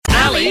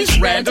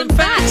Ali's Random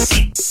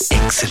Facts.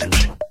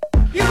 Excellent.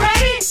 You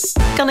ready?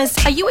 Gunners,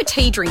 are you a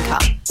tea drinker?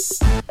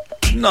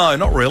 No,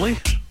 not really.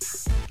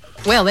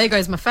 Well, there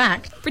goes my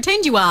fact.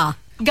 Pretend you are.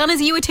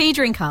 Gunners, are you a tea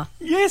drinker?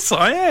 Yes,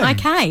 I am.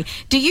 Okay.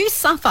 Do you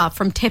suffer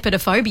from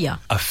TEPIDOPHOBia?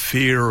 A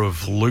fear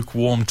of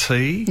lukewarm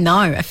tea?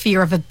 No, a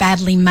fear of a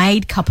badly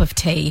made cup of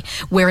tea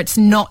where it's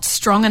not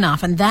strong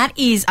enough. And that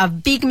is a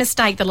big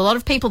mistake that a lot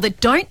of people that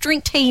don't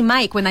drink tea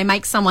make when they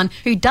make someone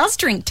who does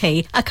drink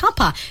tea a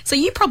cuppa. So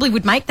you probably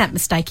would make that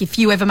mistake if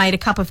you ever made a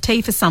cup of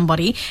tea for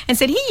somebody and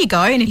said, here you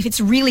go, and if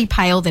it's really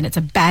pale, then it's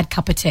a bad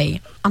cup of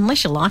tea.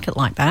 Unless you like it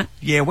like that.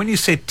 Yeah, when you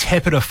said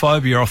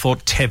tepidophobia, I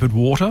thought tepid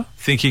water,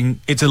 thinking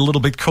it's a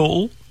little bit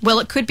cool. Well,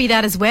 it could be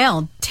that as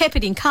well.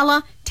 Tepid in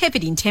colour,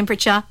 tepid in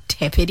temperature,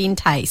 tepid in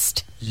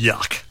taste.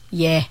 Yuck.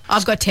 Yeah,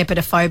 I've got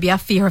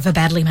tepidophobia, fear of a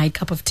badly made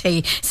cup of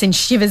tea, sends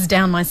shivers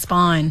down my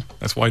spine.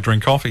 That's why I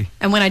drink coffee.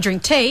 And when I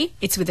drink tea,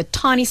 it's with a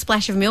tiny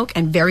splash of milk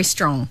and very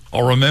strong.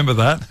 I'll remember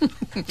that.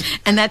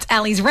 And that's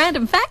Ali's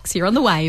Random Facts here on The Wave.